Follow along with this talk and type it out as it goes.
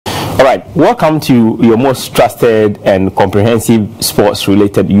All right, welcome to your most trusted and comprehensive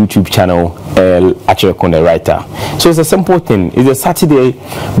sports-related YouTube channel, El Achekonde Writer. So it's a simple thing. It's a Saturday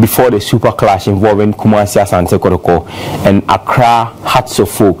before the super clash involving Kumasi Asante Kotoko and Accra Hearts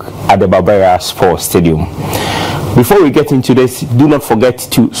of Folk at the Barbara Sports Stadium. Before we get into this, do not forget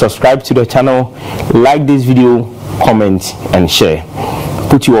to subscribe to the channel, like this video, comment and share.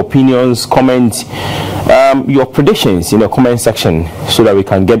 Put your opinions, comment your predictions in the comment section so that we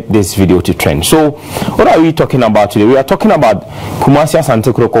can get this video to trend. So what are we talking about today? We are talking about Kumasi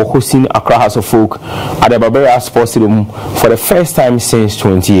Asante Kotoko hosting Accra Hearts of Folk at the Barbara Sports Stadium for the first time since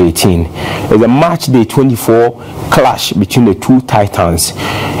 2018. It's a match day 24 clash between the two titans.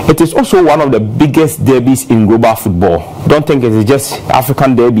 It is also one of the biggest derbies in global football. Don't think it is just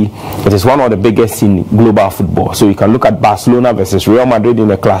African derby. It is one of the biggest in global football. So you can look at Barcelona versus Real Madrid in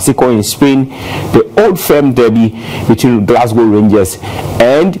the Clásico in Spain, the Old Firm derby between Glasgow Rangers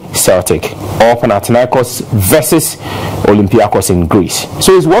and Celtic, or Panathinaikos versus Olympiacos in Greece.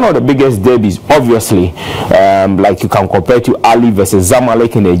 So it's one of the biggest derbies, obviously, like you can compare to Ali versus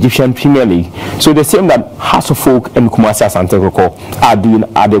Zamalek in the Egyptian Premier League. So the same that Hearts of Folk and Kumasi Asante Kotoko are doing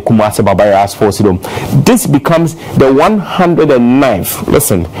at the Kumasi Barbara Sports Stadium. This becomes the 109th,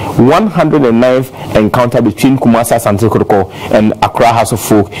 listen, 109th encounter between Kumasi Asante Kotoko and Accra Hearts of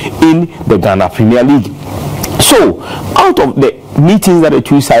Folk in the Ghana Premier League. So, out of the meetings that the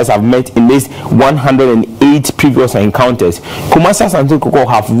two sides have met in these 108 previous encounters, Kumasi Asante Kotoko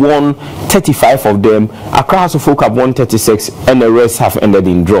have won 35 of them, Accra Hearts of Folk have won 36, and the rest have ended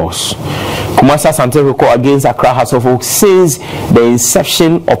in draws. Kumasi Asante Kotoko against Accra Hearts of Folk since the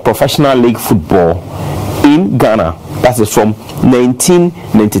inception of professional league football in Ghana. That is from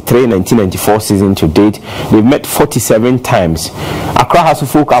 1993-1994 season to date. They've met 47 times. Accra Hearts of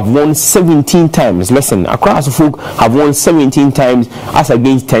Folk have won 17 times. Listen, Accra Hearts of Folk have won 17 times as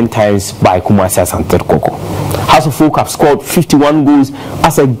against 10 times by Kumasi Asante Kotoko. Hearts of Folk have scored 51 goals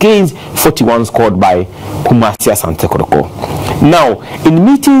as against 41 scored by Kumasi Asante Kotoko. Now, in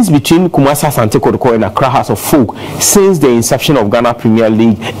meetings between Kumasi Asante Kotoko and Accra Hearts of Folk since the inception of Ghana Premier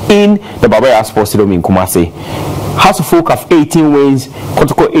League in the Barbara Sports Stadium in Kumasi, Hearts of Folk have 18 wins,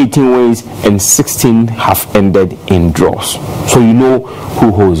 Kotoko 18 wins, and 16 have ended in draws. So you know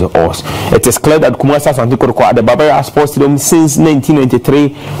who holds the odds. It is clear that Kumasi Asante Kotoko at the Barbara Sports Stadium since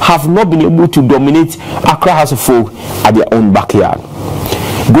 1993 have not been able to dominate Accra Hearts of Folk at their own backyard.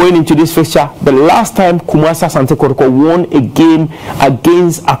 Going into this fixture, the last time Kumasi Asante Kotoko won a game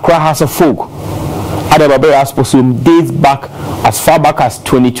against Accra Hearts of Folk at the Barbara Sports Stadium dates back as far back as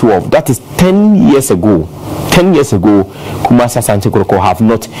 2012. That is 10 years ago. 10 years ago, Kumasi Asante Kotoko have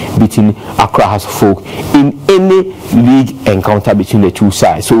not beaten Accra Hearts of Folk in any league encounter between the two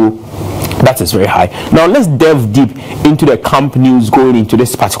sides. So that is very high. Now let's delve deep into the camp news going into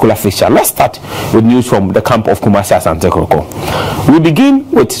this particular fixture. Let's start with news from the camp of Kumasi Asante Kotoko. We begin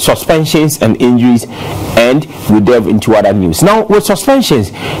with suspensions and injuries, and we delve into other news. Now with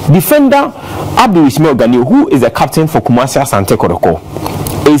suspensions, defender Abdul Ismail Ganiu, who is the captain for Kumasi Asante Kotoko,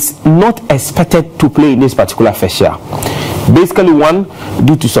 is not expected to play in this particular fixture. Basically, one,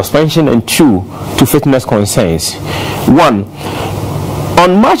 due to suspension, and two, to fitness concerns. One,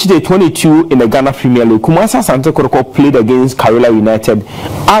 on March day 22 in the Ghana Premier League, Kumasi Asante Kotoko played against Karela United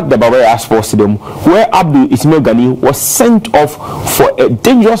at the Barbara Sports Stadium, where Abdul Ismail Ganiu was sent off for a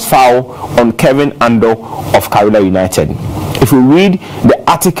dangerous foul on Kevin Ando of Karela United. If we read the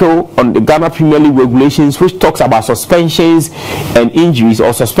article on the Ghana Premier League regulations, which talks about suspensions and injuries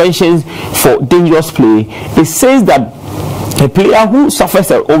or suspensions for dangerous play, it says that a player who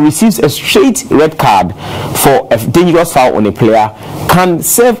suffers or receives a straight red card for a dangerous foul on a player can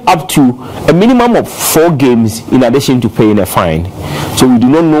serve up to a minimum of 4 games in addition to paying a fine. So we do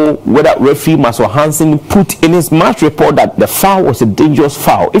not know whether referee Maswa Hansen put in his match report that the foul was a dangerous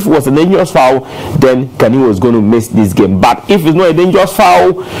foul. If it was a dangerous foul, then Ganiu was going to miss this game. But if it's not a dangerous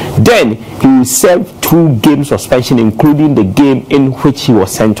foul, then he will serve 2 game suspension, including the game in which he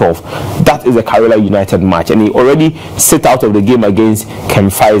was sent off. That is the Karela United match, and he already sit out of the game against Kem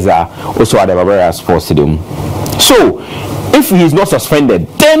Pfizer, also at the Barbara Sports Stadium. So if he is not suspended,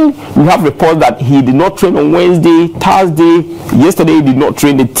 then we have reports that he did not train on Wednesday, Thursday, yesterday he did not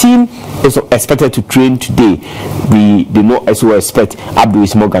train. The team is expected to train today. We did not also expect Abdul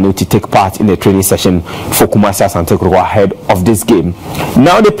Ismail Ganiu to take part in the training session for Kumasi Asante Kotoko ahead of this game.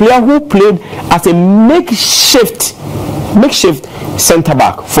 Now the player who played as a makeshift makeshift centre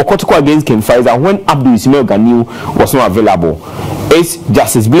back for Kotoko against King Faisal when Abdul Ismail Ganiu was not available is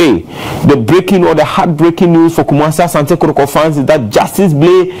Justice Blay. The breaking or the heartbreaking news for Kumasi Asante Kotoko fans is that Justice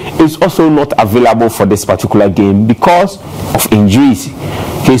Blay is also not available for this particular game because of injuries.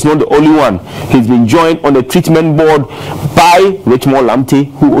 He's not the only one. He's been joined on the treatment board by Richmond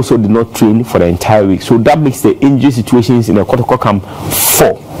Lamte, who also did not train for the entire week. So that makes the injury situations in the Kotoko camp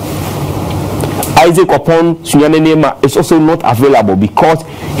 4. Isaac Opon Sunyanenema is also not available because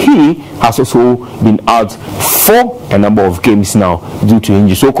he has also been out for a number of games now due to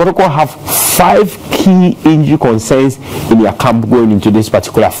injury. So Kotoko have 5 key injury concerns in their camp going into this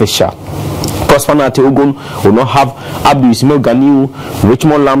particular fixture. Prosper Ogun will not have Abdul Ismail Ganiu,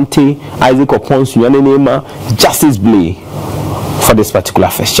 Richmond Lamte, Isaac Opon Sunyanenema, Justice Blay for this particular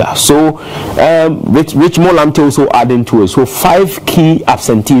fixture. So Richmond Lamte also adding to it. So 5 key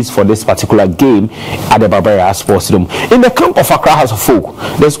absentees for this particular game at the Barbara Sports Stadium. In the camp of Accra House of Folk,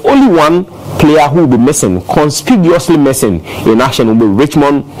 there's only one player who will be missing, conspicuously missing in action, will be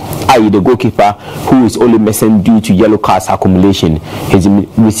Richmond, i.e. the goalkeeper, who is only missing due to yellow cards accumulation. He's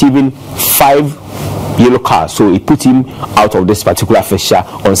receiving 5 yellow cards, so it put him out of this particular fixture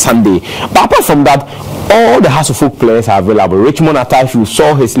on Sunday. But apart from that, all the House of Folk players are available. Richmond Atta, if you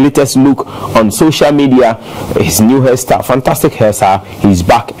saw his latest look on social media, his new hairstyle, fantastic hairstyle, he's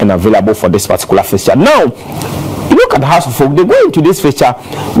back and available for this particular fixture. Now, you look at the House of Folk, they go into this fixture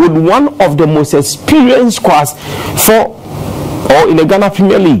with one of the most experienced squads in the Ghana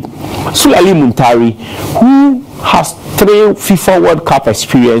Premier League, Sulali Muntari, who has 3 FIFA World Cup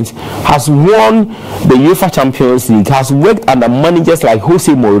experience, has won the UEFA Champions League, has worked under managers like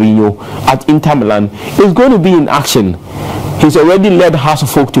Jose Mourinho at Inter Milan, is going to be in action. He's already led House of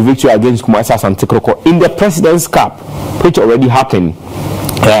Folk to victory against Kumasi Asante Kotoko in the President's Cup, which already happened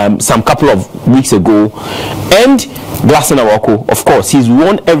some couple of weeks ago. And Glasson Awako, of course, he's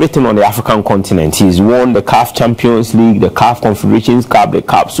won everything on the African continent. He's won the CAF Champions League, the CAF Confederations Cup, the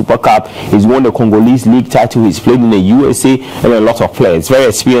CAF Super Cup. He's won the Congolese League title. He's played in the USA, and a lot of players, very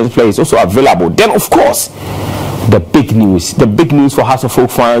experienced players, also available. Then, of course, the big news for House of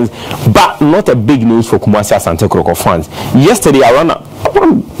Folk fans, but not a big news for Kumasi Asante Kotoko fans. Yesterday, around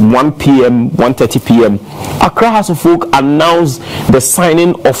 1 p.m., 1:30 p.m., Accra House of Folk announced the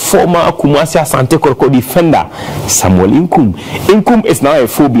signing of former Kumasi Asante Kotoko defender Samuel Inkum. Inkum is now a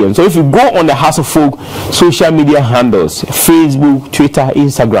Phobian. So if you go on the House of Folk social media handles, Facebook, Twitter,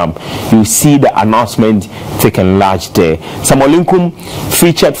 Instagram, you see the announcement taken large there. Samuel Inkum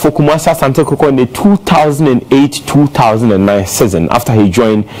featured for Kumasi Asante Kotoko in the 2008-2009 season after he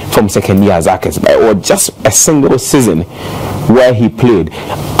joined from second year Azakes, or just a single season where he played.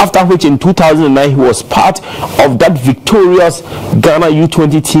 After which in 2009 he was part of that victorious Ghana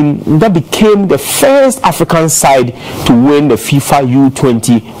U20 team that became the first African side to win the FIFA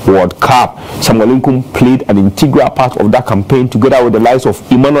U20 World Cup. Samuel Inkum played an integral part of that campaign together with the likes of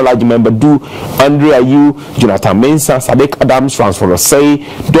Emmanuel Ajimembadu, Andre Ayew, Jonathan Mensah, Sadiq Adams, Francois Rosey,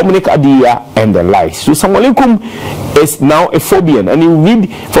 Dominic Adia, and the likes. So Samuel Inkum is now a Phobian, and you read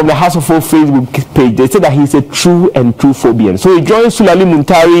from the House of Folk Facebook page, they say that he's a true Phobian. So he joins Sulali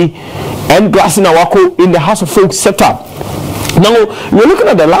Muntari and Glasson Awako in the House of Folk setup. Now, we're looking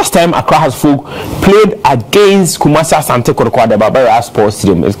at the last time Accra House of Folk played against Kumasi Asante Kotoko at the Barbara Sports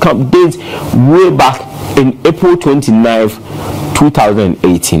Stadium. It dates way back in April 29th,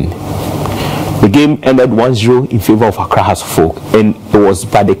 2018. The game ended 1-0 in favor of Accra House of Folk, and it was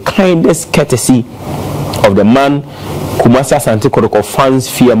by the kindest courtesy of the man Kumasi Asante Kotoko fans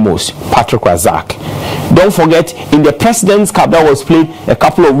fear most, Patrick Razak. Don't forget, in the President's Cup that was played a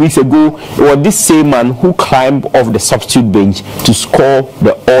couple of weeks ago, it was this same man who climbed off the substitute bench to score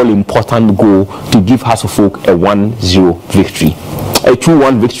the all-important goal to give House of Folk a 1-0 victory. A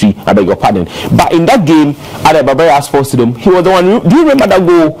 2-1 victory, I beg your pardon. But in that game at the Barbara Sports Stadium, he was the one. Do you remember that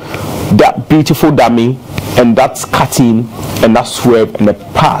goal? That beautiful dummy, and that cutting, and that swerve, and the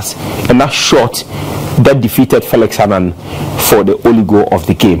pass, and that shot that defeated Felix Hanan for the only goal of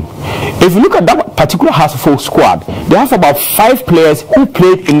the game. If you look at that particular House of Folk squad, they have about 5 players who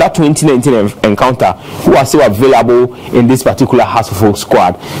played in that 2019 encounter who are still available in this particular House of Folk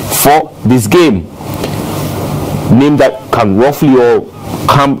squad for this game. Name that can roughly or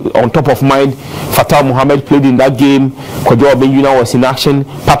come on top of mind: Fatal Mohammed played in that game, Kojo Obenyuna was in action,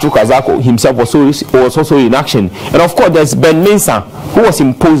 Patrick Azako himself was also in action, and of course there's Ben Mensah, who was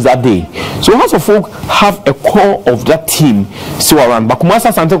imposed that day. So House of Folk have a core of that team still around. But Kumasi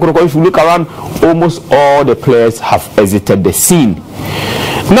Asante Kotoko, if you look around, almost all the players have exited the scene.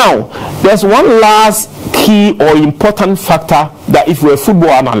 Now, there's one last key or important factor that if you're a football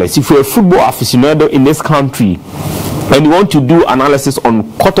analyst, if you're a football aficionado in this country, and you want to do analysis on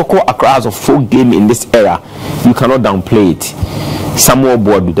Kotoko Accra as folk game in this era, you cannot downplay it. Samuel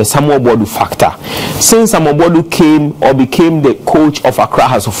Boadu, the Samuel Boadu factor. Since Samuel Boadu came or became the coach of Accra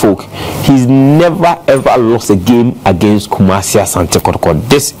House of Folk, he's never ever lost a game against Kumasi Asante Kotoko.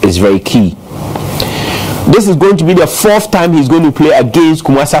 This is very key. This is going to be the 4th time he's going to play against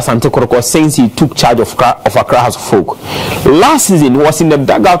Kumasi Asante Kotoko since he took charge of Accra House of Folk. Last season, he was in the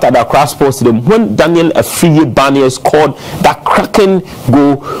dugout at Accra Sports Stadium when Daniel Afriye Barnier scored that cracking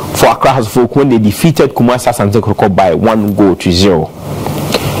goal for Accra House of Folk when they defeated Kumasi Asante Kotoko by 1-0.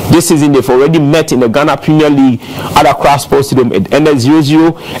 This season, they've already met in the Ghana Premier League at Accra Sports Stadium. It ended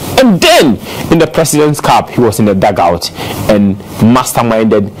 0-0. And then, in the President's Cup, he was in the dugout and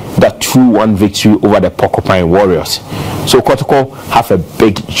masterminded that 2-1 victory over the Porcupine Warriors. So, Kotoko have a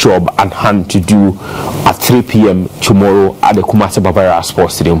big job at hand to do at 3 p.m. tomorrow at the Kumasi Babara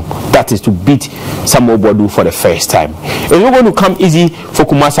Sports Stadium. That is to beat Samuel Boadu for the first time. It's not going to come easy for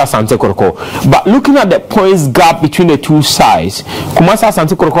Kumasi Asante Kotoko. But looking at the points gap between the two sides, Kumasi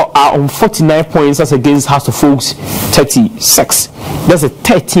Asante Kotoko are on 49 points as against House of Folk's 36. That's a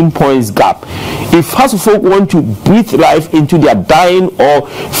 13 points gap. If House of Folk want to breathe life into their dying or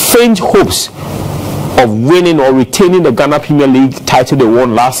faint hopes of winning or retaining the Ghana Premier League title they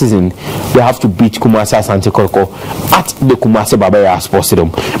won last season, they have to beat Kumasi Asante Kotoko at the Kumasi Babaya Sports Stadium.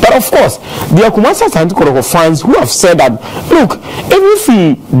 But of course, there are Kumasi Asante Kotoko fans who have said that, look, even if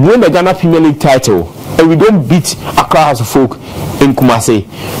we win the Ghana Premier League title and we don't beat Accra House of Folk in Kumasi,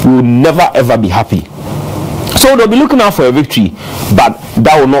 we will never ever be happy. So they'll be looking out for a victory, but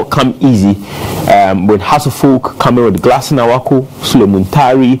that will not come easy. With House of Folk coming with Glass Nawako, Suleiman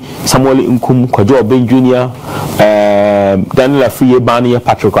Tari, Samuel Nkum, Kwajo Ben Jr., Daniel Afriye Barnier,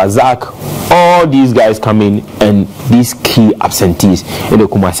 Patrick Azak, all these guys coming, and these key absentees in the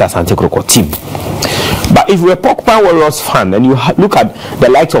Kumasi Asante Kotoko team. But if you're a Porcupine Warriors fan and you look at the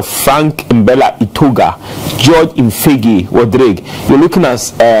likes of Frank Mbella Itoga, George Imfege Rodrigue, you're looking at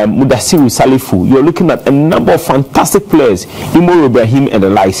Mudasiru Salifu, you're looking at a number of fantastic players, Imo Ibrahim and the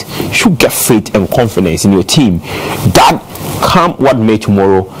likes, you should get faith and confidence in your team. That come what may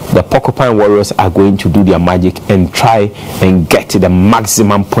tomorrow, the Porcupine Warriors are going to do their magic and try and get the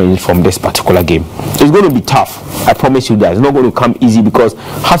maximum points from this particular game. It's going to be tough, I promise you that. It's not going to come easy because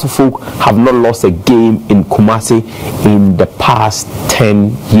House of Folk have not lost a game in Kumasi in the past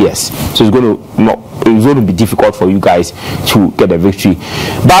 10 years. So it's going to be difficult for you guys to get a victory.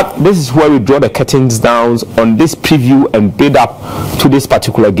 But this is where we draw the curtains down on this preview and build up to this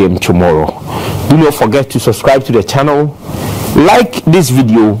particular game tomorrow. Do not forget to subscribe to the channel, like this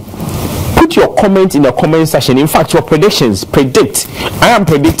video, put your comment in the comment section. In fact, your predictions. I am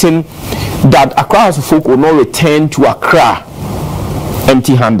predicting that Accra House of Folk will not return to Accra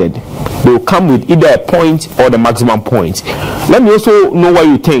empty-handed. They will come with either a point or the maximum point. Let me also know what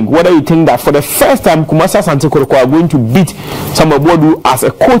you think. Whether you think that for the first time Kumasi Asante Kotoko are going to beat Samuel Boadu as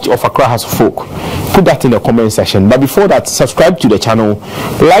a coach of Accra House of Folk. Put that in the comment section. But before that, subscribe to the channel,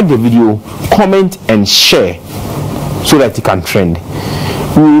 like the video, comment and share so that it can trend.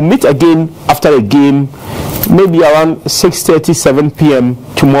 We will meet again after the game, maybe around 6:30, 7 p.m.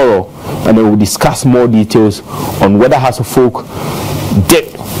 tomorrow, and we will discuss more details on whether House of Folk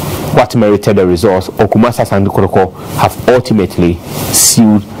did what merited the results or Kumasi Asante Kotoko have ultimately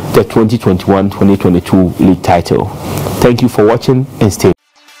sealed the 2021-2022 league title. Thank you for watching and stay